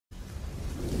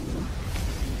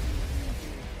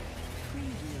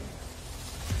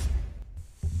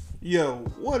Yo,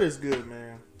 what is good,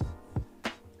 man?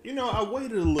 You know, I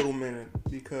waited a little minute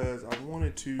because I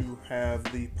wanted to have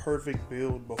the perfect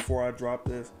build before I drop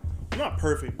this. Not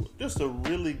perfect, just a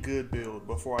really good build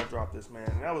before I drop this, man.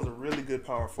 And that was a really good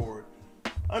power forward.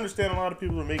 I understand a lot of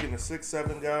people are making a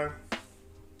 6'7" guy.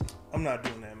 I'm not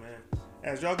doing that, man.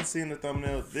 As y'all can see in the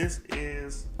thumbnail, this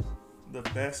is the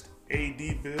best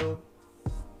AD build,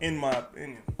 in my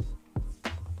opinion.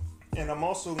 And I'm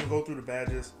also going to go through the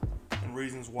badges and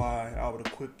reasons why I would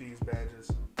equip these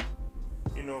badges,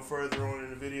 you know, further on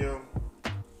in the video.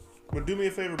 But do me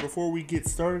a favor before we get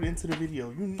started into the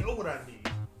video. You know what I need.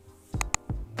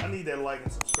 I need that like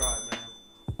and subscribe,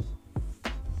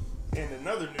 man. And in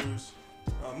other news,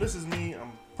 this is me.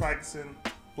 I'm practicing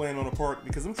playing on the park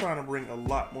because I'm trying to bring a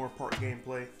lot more park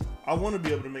gameplay. I want to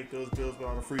be able to make those builds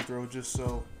without a free throw, just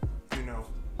so, you know,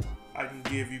 I can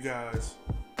give you guys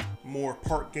more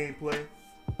park gameplay.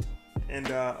 And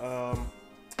I'm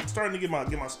starting to get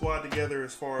my squad together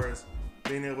as far as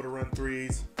being able to run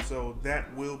threes. So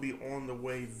that will be on the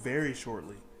way very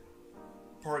shortly.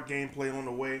 Park gameplay on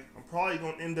the way. I'm probably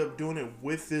going to end up doing it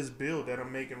with this build that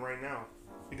I'm making right now,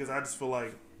 because I just feel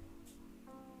like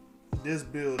this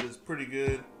build is pretty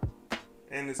good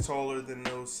and it's taller than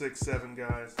those 6'7"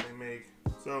 guys they make.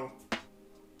 So,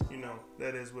 you know,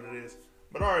 that is what it is.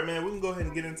 But alright, man, we can go ahead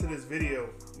and get into this video.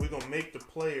 We're going to make the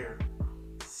player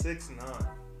 6'9".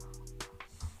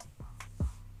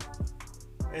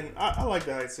 And I like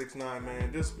the height 6'9",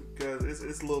 man, just because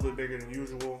it's a little bit bigger than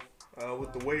usual.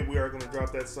 With the way we are going to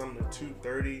drop that something to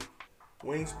 230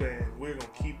 wingspan, we're going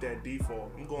to keep that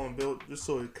default. I'm going to build just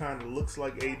so it kind of looks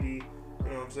like AD. You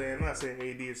know what I'm saying? I'm not saying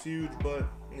AD is huge, but,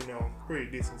 you know, pretty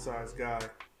decent sized guy.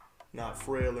 Not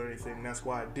frail or anything. That's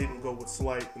why I didn't go with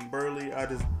slight and burly. I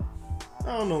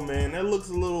don't know, man. That looks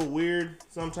a little weird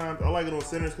sometimes. I like it on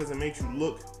centers because it makes you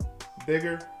look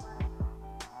bigger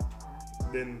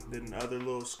than other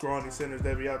little scrawny centers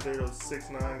that be out there, those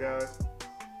 6'9" guys.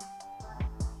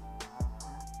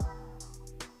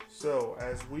 So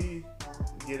as we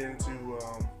get into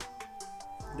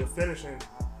the finishing,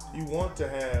 you want to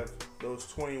have those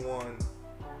 21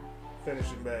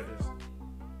 finishing badges.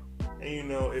 And you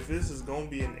know, if this is gonna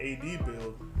be an AD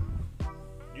build,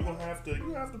 you have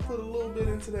to put a little bit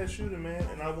into that shooting, man.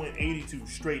 And I went 82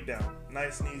 straight down,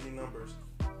 nice and easy numbers.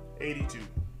 82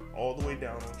 all the way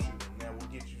down on shooting. That will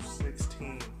get you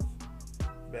 16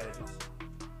 badges.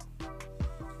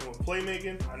 And with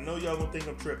playmaking, I know y'all gonna think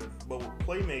I'm tripping, but with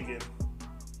playmaking,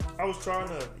 I was trying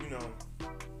to, you know,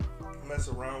 mess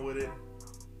around with it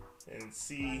and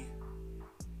see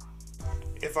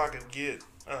if I could get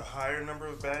a higher number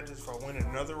of badges if I went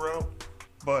another route.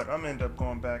 But I'm end up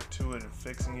going back to it and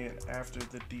fixing it after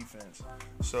the defense.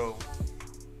 So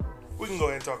we can go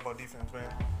ahead and talk about defense,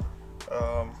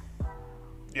 man.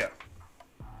 Yeah.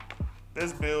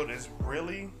 This build is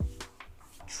really,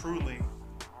 truly,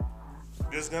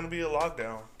 this is going to be a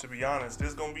lockdown, to be honest. This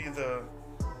is going to be the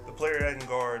player that can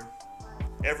guard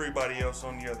everybody else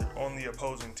on the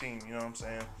opposing team, you know what I'm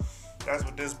saying? That's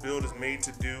what this build is made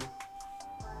to do.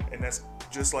 And that's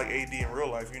just like AD in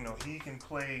real life, you know, he can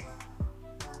play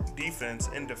defense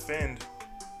and defend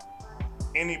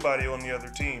anybody on the other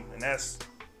team, and that's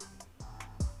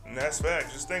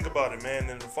fact. Just think about it, man.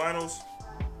 In the finals,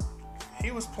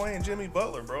 he was playing Jimmy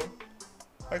Butler, bro.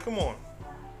 Like, come on.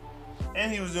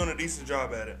 And he was doing a decent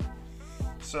job at it.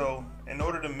 So in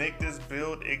order to make this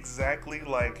build exactly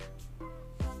like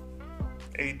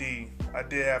AD, I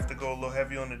did have to go a little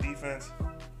heavy on the defense.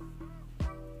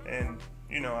 And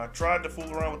you know, I tried to fool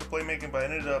around with the playmaking, but I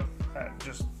ended up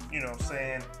just, you know,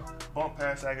 saying bump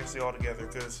pass accuracy altogether.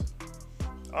 Because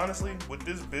honestly, with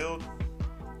this build,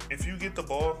 if you get the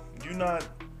ball, you're not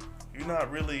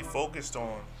really focused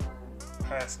on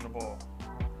passing the ball.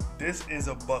 This is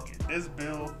a bucket. This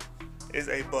build is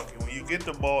a bucket. When you get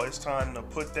the ball, it's time to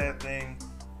put that thing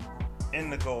in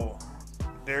the goal.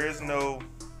 There is no,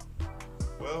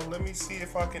 well, let me see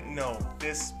if I can, no,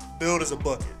 this build is a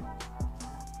bucket.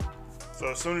 So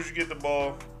as soon as you get the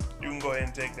ball, you can go ahead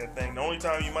and take that thing. The only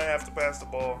time you might have to pass the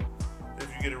ball if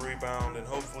you get a rebound, and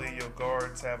hopefully your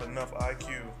guards have enough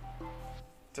IQ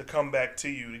to come back to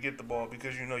you to get the ball,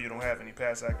 because you know you don't have any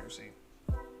pass accuracy.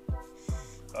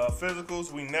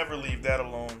 Physicals, we never leave that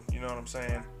alone, you know what I'm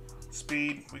saying?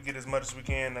 Speed, we get as much as we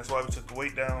can. That's why we took the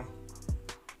weight down.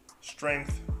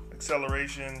 Strength,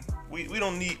 acceleration, we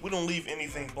don't leave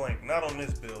anything blank. Not on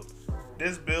this build.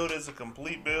 This build is a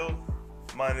complete build,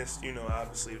 minus, you know,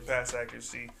 obviously the pass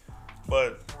accuracy.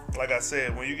 But like I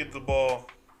said, when you get the ball,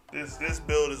 this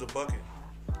build is a bucket.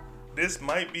 This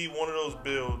might be one of those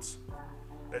builds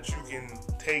that you can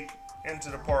take into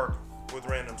the park with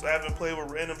randoms. I haven't played with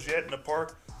randoms yet in the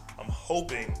park. I'm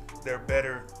hoping they're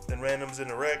better than randoms in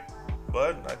the rec,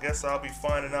 but I guess I'll be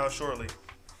finding out shortly.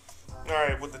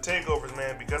 Alright, with the takeovers,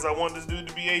 man, because I want this dude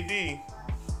to be AD,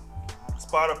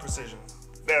 spot up precision.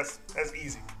 That's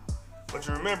easy. But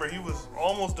you remember, he was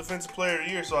almost defensive player of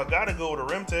the year, so I gotta go with a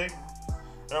rim take.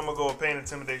 And I'm gonna go with paint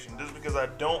intimidation, just because I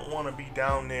don't want to be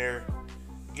down there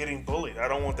getting bullied. I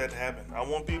don't want that to happen. I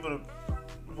want people to,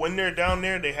 when they're down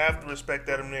there, they have to respect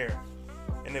that I'm there.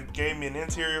 And it gave me an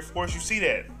interior force. You see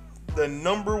that? The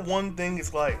number one thing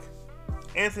is like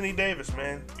Anthony Davis,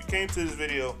 man. You came to this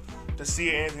video to see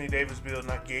an Anthony Davis build,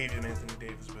 and I gave you an Anthony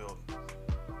Davis build.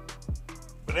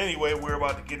 But anyway, we're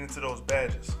about to get into those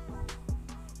badges.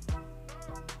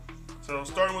 So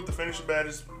starting with the finisher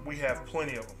badges, we have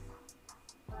plenty of them.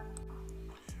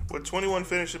 With 21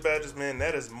 finisher badges, man,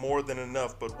 that is more than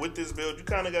enough. But with this build, you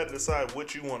kind of got to decide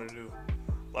what you want to do.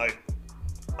 Like,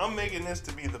 I'm making this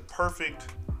to be the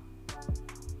perfect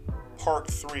park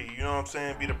 3. You know what I'm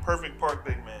saying? Be the perfect park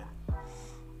big man.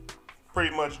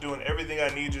 Pretty much doing everything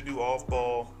I need to do off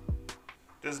ball.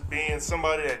 Just being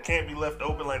somebody that can't be left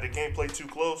open, like they can't play too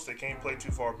close, they can't play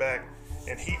too far back.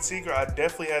 And Heat Seeker, I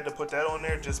definitely had to put that on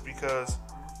there just because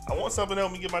I want something to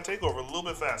help me get my takeover a little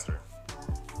bit faster.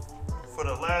 For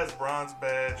the last bronze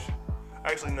badge,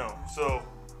 actually no. So,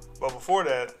 but before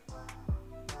that,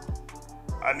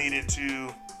 I needed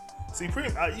to see.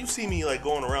 You see me like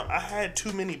going around. I had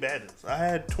too many badges. I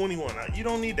had 21. You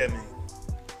don't need that many.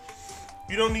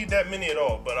 You don't need that many at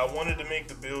all. But I wanted to make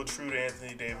the build true to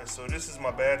Anthony Davis. So this is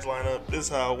my badge lineup. This is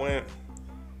how I went.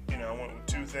 You know, I went with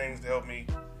 2 things to help me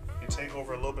take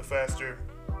over a little bit faster.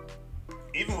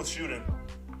 Even with shooting,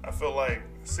 I felt like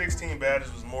 16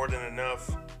 badges was more than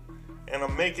enough. And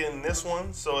I'm making this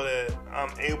one so that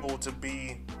I'm able to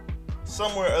be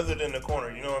somewhere other than the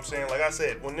corner. You know what I'm saying? Like I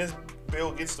said, when this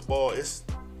build gets the ball, it's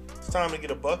time to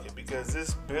get a bucket, because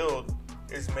this build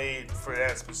is made for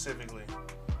that specifically.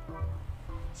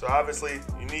 So obviously,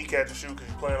 you need catch and shoot because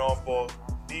you're playing off ball.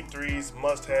 Deep threes,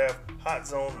 must have. Hot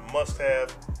zone, must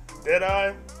have. Dead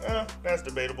eye, that's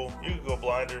debatable. You could go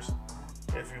blinders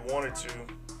if you wanted to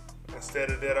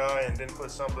instead of dead eye, and then put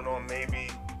something on, maybe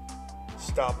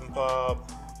stop and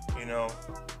pop. You know,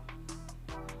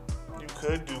 you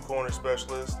could do corner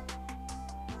specialist.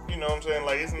 You know what I'm saying?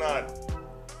 Like, it's not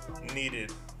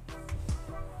needed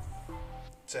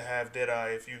to have dead eye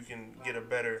if you can get a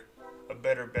better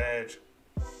badge.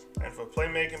 And for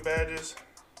playmaking badges,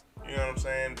 you know what I'm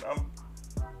saying?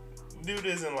 Dude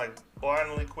isn't like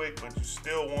blindly quick, but you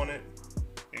still want it.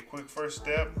 A quick first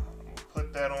step.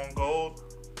 Put that on gold.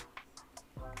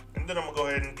 And then I'm going to go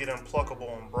ahead and get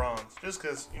unpluckable on bronze. Just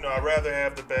because, you know, I'd rather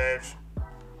have the badge.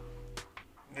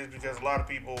 Just because a lot of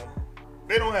people,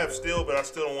 they don't have steal, but I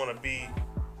still don't want to be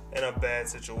in a bad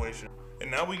situation. And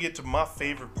now we get to my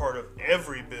favorite part of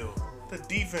every build. The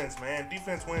defense, man.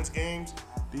 Defense wins games.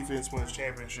 Defense wins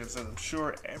championships. As I'm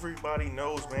sure everybody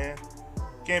knows, man.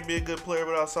 Can't be a good player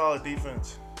without solid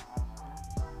defense.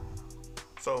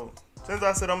 So, since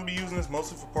I said I'm going to be using this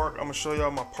mostly for park, I'm going to show y'all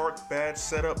my park badge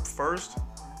setup first.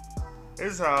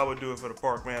 This is how I would do it for the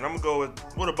park, man. I'm going to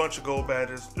go with a bunch of gold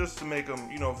badges just to make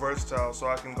them, you know, versatile so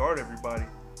I can guard everybody.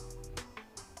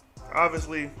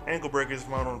 Obviously, ankle breakers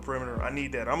from out on the perimeter. I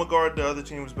need that. I'm going to guard the other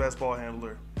team's best ball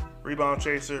handler. Rebound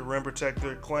chaser, rim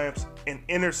protector, clamps, and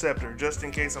interceptor just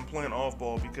in case I'm playing off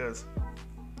ball, because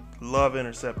love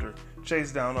interceptor.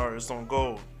 Chase down artist on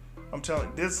gold. I'm telling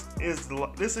you, this is the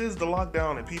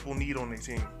lockdown that people need on their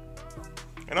team.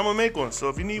 And I'm going to make one. So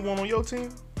if you need one on your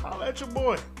team, holla at your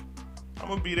boy. I'm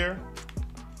going to be there.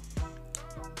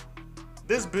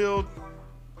 This build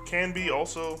can be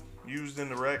also used in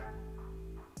the rec.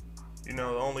 You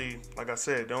know, like I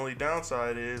said, the only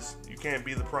downside is you can't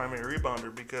be the primary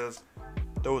rebounder, because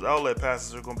those outlet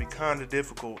passes are going to be kind of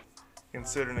difficult,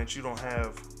 considering that you don't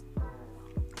have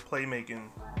playmaking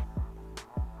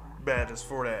badges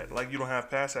for that. Like, you don't have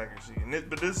pass accuracy.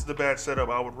 But this is the badge setup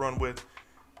I would run with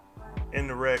in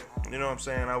the rec. You know what I'm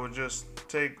saying? I would just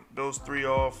take those 3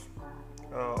 off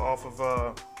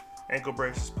of ankle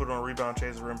braces, put on rebound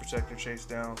chaser, rim protector, chase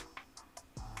down.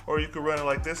 Or you could run it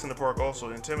like this in the park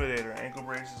also. Intimidator, ankle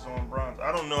braces on bronze.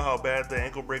 I don't know how bad the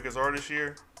ankle breakers are this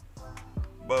year,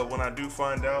 but when I do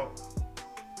find out,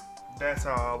 that's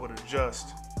how I would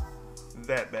adjust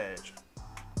that badge.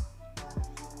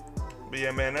 But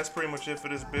yeah, man, that's pretty much it for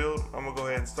this build. I'm going to go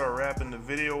ahead and start wrapping the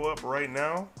video up right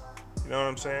now. You know what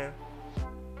I'm saying?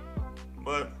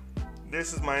 But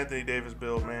this is my Anthony Davis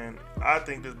build, man. I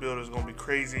think this build is going to be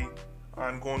crazy.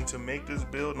 I'm going to make this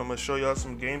build, and I'm going to show y'all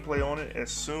some gameplay on it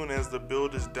as soon as the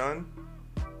build is done.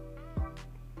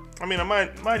 I mean,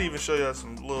 I might even show y'all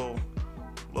some little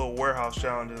warehouse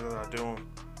challenges that I do.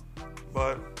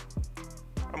 But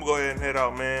gonna go ahead and head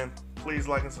out, man. Please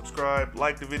like and subscribe.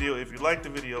 Like the video if you like the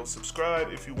video.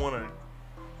 Subscribe if you want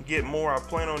to get more. I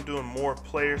plan on doing more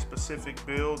player-specific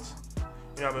builds.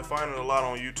 You know, I've been finding a lot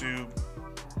on YouTube,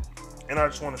 and I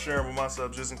just want to share them with my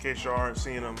subs just in case y'all aren't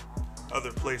seeing them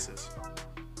other places.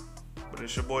 But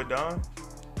it's your boy Don,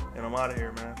 and I'm out of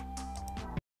here, man.